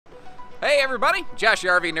Hey everybody, Josh the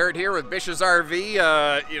RV Nerd here with Bish's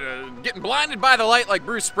RV, getting blinded by the light like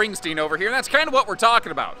Bruce Springsteen over here, and that's kind of what we're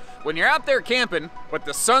talking about. When you're out there camping, but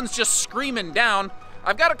the sun's just screaming down,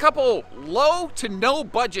 I've got a couple low to no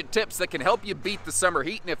budget tips that can help you beat the summer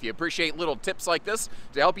heat, and if you appreciate little tips like this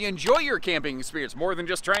to help you enjoy your camping experience more than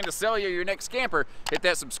just trying to sell you your next camper, hit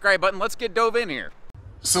that subscribe button. Let's get dove in here.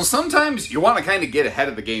 So sometimes you want to kind of get ahead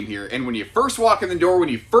of the game here, and when you first walk in the door, when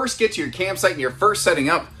you first get to your campsite and you're first setting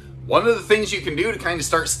up, one of the things you can do to kind of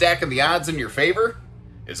start stacking the odds in your favor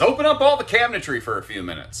is open up all the cabinetry for a few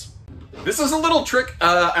minutes. This is a little trick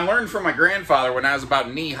I learned from my grandfather when I was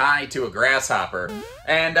about knee-high to a grasshopper.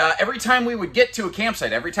 And every time we would get to a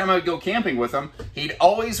campsite, every time I would go camping with him, he'd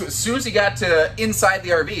always, as soon as he got to inside the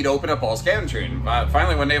RV, he'd open up all his cabinetry. And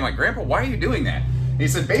finally one day I'm like, Grandpa, why are you doing that? He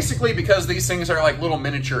said, basically because these things are like little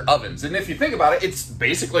miniature ovens. And if you think about it, it's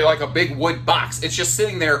basically like a big wood box. It's just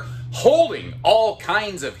sitting there holding all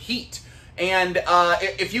kinds of heat. And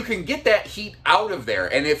if you can get that heat out of there,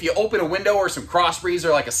 and if you open a window or some cross breeze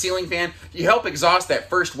or like a ceiling fan, you help exhaust that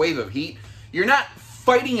first wave of heat, you're not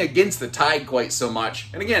fighting against the tide quite so much.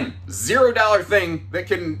 And again, $0 thing that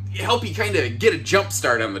can help you kind of get a jump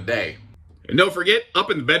start on the day. And don't forget, up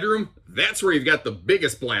in the bedroom, that's where you've got the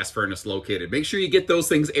biggest blast furnace located. Make sure you get those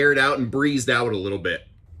things aired out and breezed out a little bit.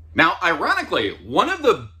 Now, ironically, one of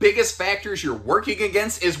the biggest factors you're working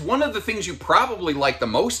against is one of the things you probably like the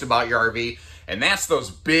most about your RV, and that's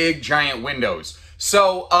those big, giant windows.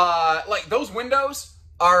 So, like, those windows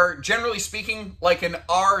are, generally speaking, like an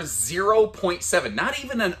R0.7, not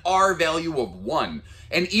even an R value of 1.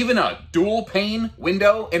 And even a dual pane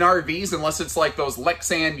window in RVs, unless it's like those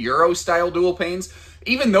Lexan Euro-style dual panes,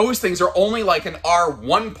 even those things are only like an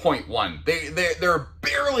R1.1. They're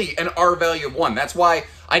barely an R value of 1. That's why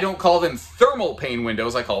I don't call them thermal pane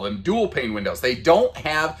windows. I call them dual pane windows. They don't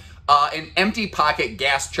have an empty pocket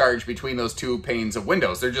gas charge between those two panes of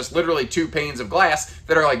windows. They're just literally two panes of glass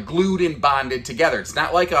that are like glued and bonded together. It's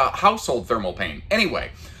not like a household thermal pane.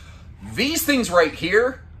 Anyway, these things right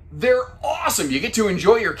here, they're awesome. You get to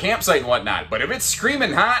enjoy your campsite and whatnot. But if it's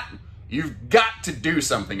screaming hot, you've got to do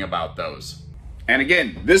something about those. And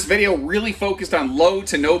again, this video really focused on low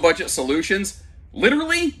to no budget solutions.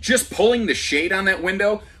 Literally, just pulling the shade on that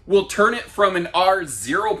window will turn it from an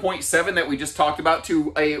R0.7 that we just talked about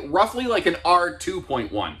to a roughly like an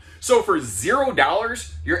R2.1. So for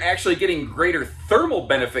 $0, you're actually getting greater thermal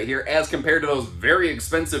benefit here as compared to those very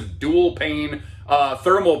expensive dual pane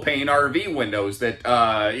thermal pane RV windows that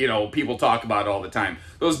people talk about all the time.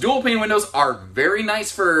 Those dual pane windows are very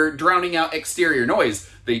nice for drowning out exterior noise.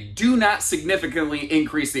 They do not significantly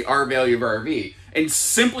increase the R value of RV. And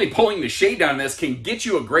simply pulling the shade down on this can get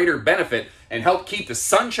you a greater benefit and help keep the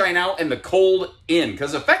sunshine out and the cold in.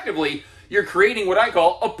 Because effectively, you're creating what I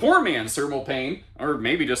call a poor man's thermal pane, or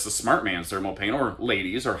maybe just a smart man's thermal pane, or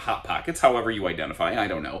ladies, or hot pockets, however you identify, I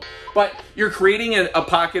don't know. But you're creating a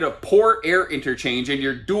pocket of poor air interchange, and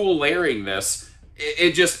you're dual layering this.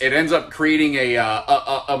 It ends up creating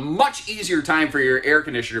a much easier time for your air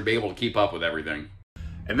conditioner to be able to keep up with everything.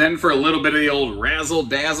 And then for a little bit of the old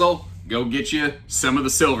razzle-dazzle, go get you some of the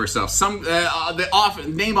silver stuff. The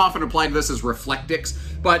name often applied to this is Reflectix,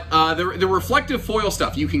 but the reflective foil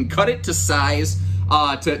stuff, you can cut it to size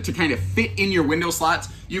to kind of fit in your window slots.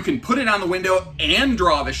 You can put it on the window and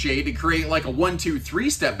draw the shade to create like a 1, 2,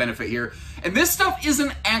 3-step benefit here. And this stuff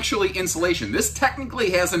isn't actually insulation. This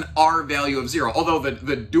technically has an R value of 0, although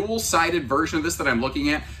the dual-sided version of this that I'm looking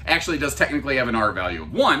at actually does technically have an R value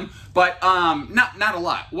of 1, but not a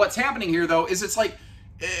lot. What's happening here, though, is it's like,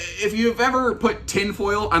 if you've ever put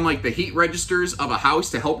tinfoil on like the heat registers of a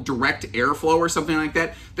house to help direct airflow or something like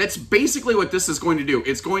that, that's basically what this is going to do.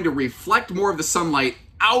 It's going to reflect more of the sunlight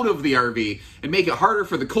out of the RV and make it harder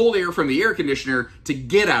for the cold air from the air conditioner to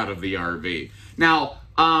get out of the RV. Now,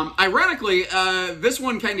 ironically, this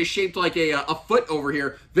one kind of shaped like a foot over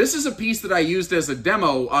here. This is a piece that I used as a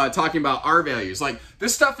demo talking about R values. Like,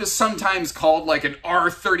 this stuff is sometimes called like an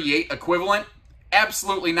R38 equivalent.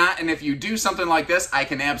 Absolutely not, and if you do something like this, I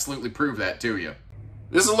can absolutely prove that to you.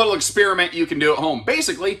 This is a little experiment you can do at home.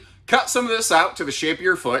 Basically, cut some of this out to the shape of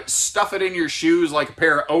your foot, stuff it in your shoes like a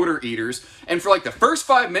pair of odor eaters, and for like the first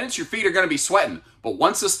 5 minutes, your feet are going to be sweating. But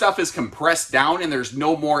once the stuff is compressed down and there's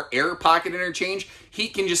no more air pocket interchange,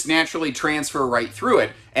 heat can just naturally transfer right through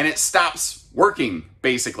it, and it stops working,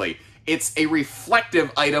 basically. It's a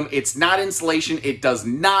reflective item. It's not insulation. It does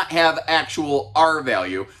not have actual R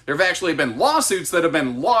value. There have actually been lawsuits that have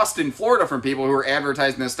been lost in Florida from people who are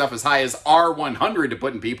advertising this stuff as high as R100 to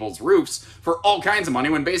put in people's roofs for all kinds of money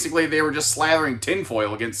when basically they were just slathering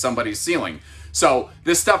tinfoil against somebody's ceiling. So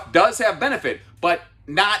this stuff does have benefit, but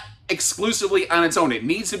not exclusively on its own. It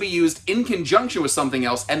needs to be used in conjunction with something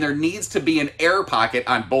else, and there needs to be an air pocket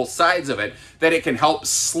on both sides of it that it can help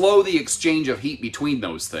slow the exchange of heat between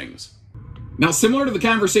those things. Now, similar to the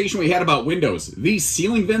conversation we had about windows, these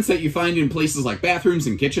ceiling vents that you find in places like bathrooms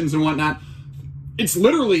and kitchens and whatnot, it's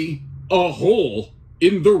literally a hole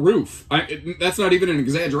in the roof. That's not even an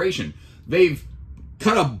exaggeration. They've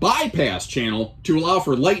cut a bypass channel to allow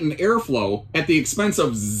for light and airflow at the expense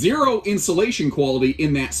of zero insulation quality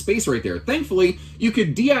in that space right there. Thankfully, you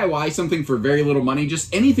could DIY something for very little money,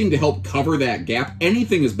 just anything to help cover that gap.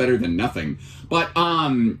 Anything is better than nothing. But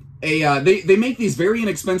they make these very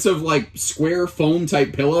inexpensive, like, square foam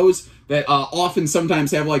type pillows that often sometimes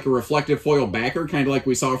have like a reflective foil backer, kind of like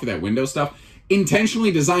we saw for that window stuff.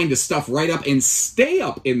 Intentionally designed to stuff right up and stay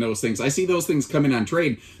up in those things. I see those things come in on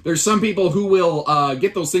trade. There's some people who will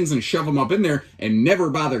get those things and shove them up in there and never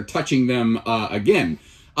bother touching them again.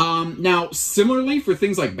 Now, similarly for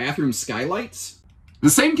things like bathroom skylights, the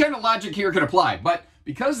same kind of logic here can apply, but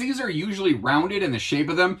because these are usually rounded in the shape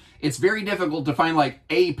of them, it's very difficult to find like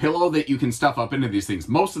a pillow that you can stuff up into these things.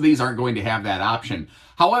 Most of these aren't going to have that option.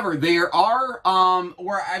 However, there are,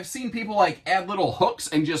 where I've seen people like add little hooks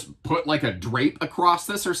and just put like a drape across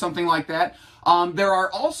this or something like that. There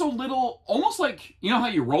are also little, almost like, you know how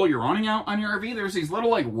you roll your awning out on your RV? There's these little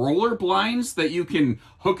like roller blinds that you can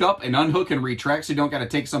hook up and unhook and retract so you don't got to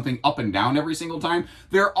take something up and down every single time.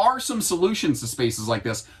 There are some solutions to spaces like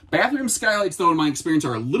this. Bathroom skylights, though, in my experience,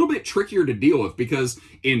 are a little bit trickier to deal with because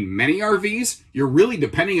in many RVs, you're really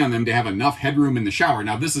depending on them to have enough headroom in the shower.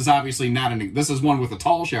 Now, this is obviously not this is one with a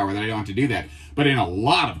tall shower that I don't have to do that. But in a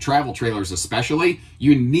lot of travel trailers especially,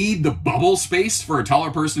 you need the bubble space for a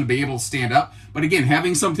taller person to be able to stand up. But again,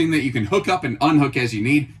 having something that you can hook up and unhook as you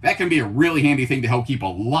need, that can be a really handy thing to help keep a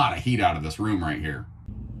lot of heat out of this room right here.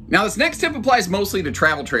 Now, this next tip applies mostly to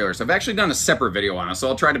travel trailers. I've actually done a separate video on it, so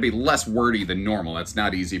I'll try to be less wordy than normal. That's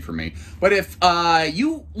not easy for me. But if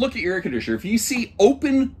you look at your air conditioner, if you see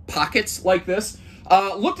open pockets like this,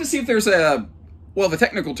 look to see if there's a, well, the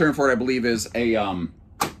technical term for it, I believe, is a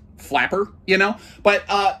flapper, you know? But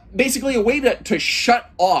basically a way to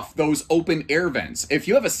shut off those open air vents. If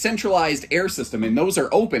you have a centralized air system and those are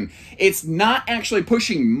open, it's not actually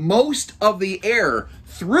pushing most of the air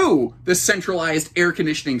through the centralized air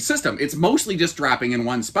conditioning system. It's mostly just dropping in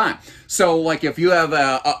one spot. So like if you have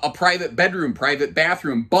a private bedroom, private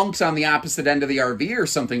bathroom, bunks on the opposite end of the RV or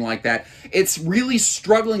something like that, it's really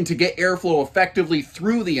struggling to get airflow effectively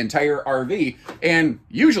through the entire RV. And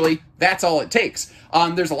usually that's all it takes.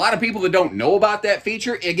 There's a lot of people that don't know about that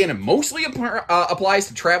feature. Again, it mostly applies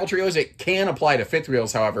to travel trailers. It can apply to fifth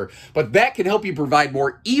wheels, however, but that can help you provide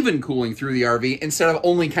more even cooling through the RV instead of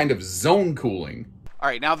only kind of zone cooling. All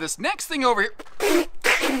right, now this next thing over here,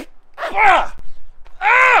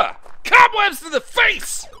 cobwebs to the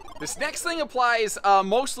face! This next thing applies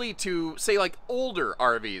mostly to, say, like older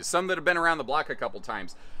RVs, some that have been around the block a couple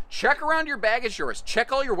times. Check around your baggage doors.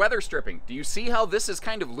 Check all your weather stripping. Do you see how this is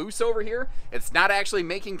kind of loose over here? It's not actually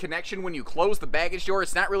making connection when you close the baggage door.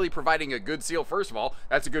 It's not really providing a good seal. First of all,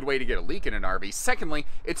 that's a good way to get a leak in an RV. Secondly,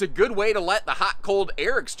 it's a good way to let the hot-cold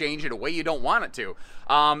air exchange in a way you don't want it to.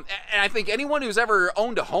 And I think anyone who's ever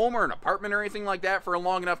owned a home or an apartment or anything like that for a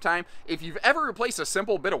long enough time, if you've ever replaced a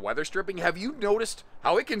simple bit of weather stripping, have you noticed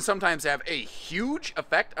how it can sometimes have a huge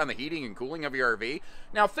effect on the heating and cooling of your RV?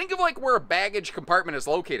 Now think of like where a baggage compartment is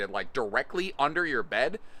located, like directly under your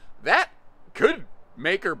bed. That could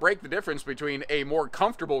make or break the difference between a more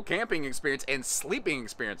comfortable camping experience and sleeping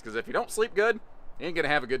experience, because if you don't sleep good, you ain't gonna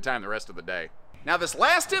have a good time the rest of the day. Now this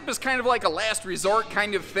last tip is kind of like a last resort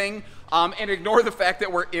kind of thing, and ignore the fact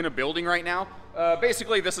that we're in a building right now.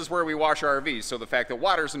 Basically this is where we wash our RVs, so the fact that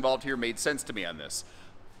water's involved here made sense to me on this.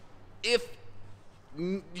 If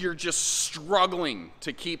you're just struggling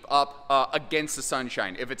to keep up against the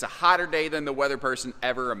sunshine, if it's a hotter day than the weather person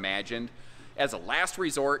ever imagined, as a last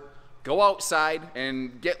resort, go outside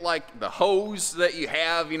and get like the hose that you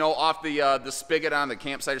have, you know, off the spigot on the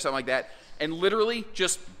campsite or something like that, and literally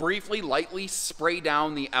just briefly, lightly spray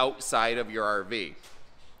down the outside of your RV.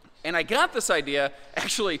 And I got this idea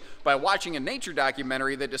actually by watching a nature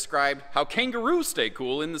documentary that described how kangaroos stay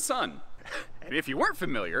cool in the sun. And if you weren't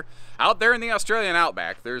familiar, out there in the Australian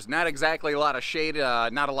outback, there's not exactly a lot of shade,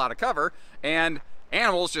 not a lot of cover, and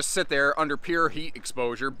animals just sit there under pure heat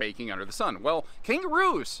exposure, baking under the sun. Well,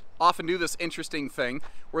 kangaroos often do this interesting thing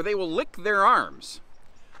where they will lick their arms.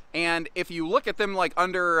 And if you look at them like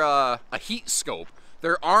under a heat scope,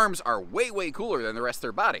 their arms are way, way cooler than the rest of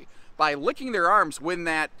their body. By licking their arms, when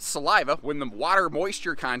that saliva, when the water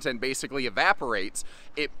moisture content basically evaporates,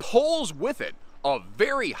 it pulls with it a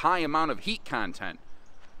very high amount of heat content.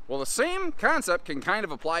 Well, the same concept can kind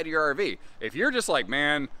of apply to your RV. If you're just like,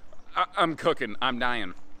 man, I'm cooking, I'm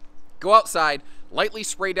dying, go outside, lightly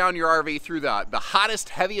spray down your RV through the hottest,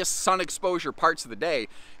 heaviest sun exposure parts of the day,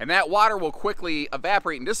 and that water will quickly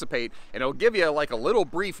evaporate and dissipate, and it'll give you like a little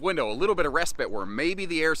brief window, a little bit of respite where maybe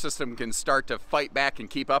the air system can start to fight back and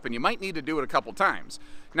keep up, and you might need to do it a couple times.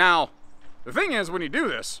 Now, the thing is, when you do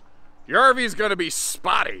this, your RV is going to be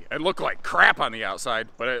spotty and look like crap on the outside,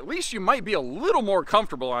 but at least you might be a little more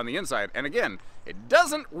comfortable on the inside. And again, it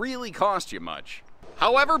doesn't really cost you much.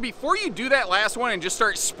 However, before you do that last one and just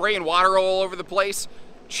start spraying water all over the place,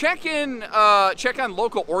 check on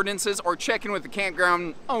local ordinances or check in with the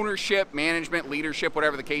campground ownership, management, leadership,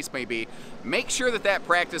 whatever the case may be. Make sure that that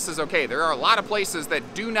practice is okay. There are a lot of places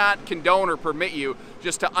that do not condone or permit you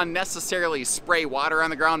just to unnecessarily spray water on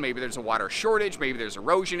the ground. Maybe there's a water shortage, maybe there's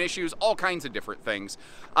erosion issues, all kinds of different things.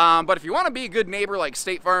 But if you want to be a good neighbor like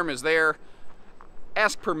State Farm is there,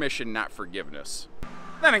 ask permission, not forgiveness.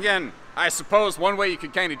 Then again, I suppose one way you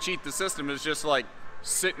could kind of cheat the system is just like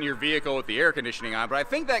sit in your vehicle with the air conditioning on, but I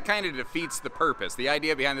think that kind of defeats the purpose. The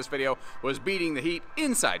idea behind this video was beating the heat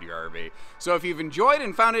inside your RV. So if you've enjoyed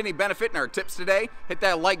and found any benefit in our tips today, hit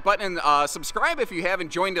that like button and subscribe if you haven't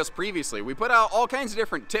joined us previously. We put out all kinds of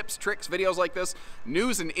different tips, tricks, videos like this,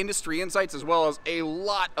 news and industry insights, as well as a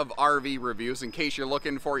lot of RV reviews in case you're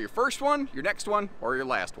looking for your first one, your next one, or your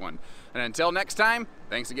last one. And until next time,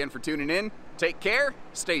 thanks again for tuning in. Take care,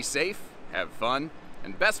 stay safe, have fun,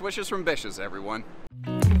 and best wishes from Bishes, everyone.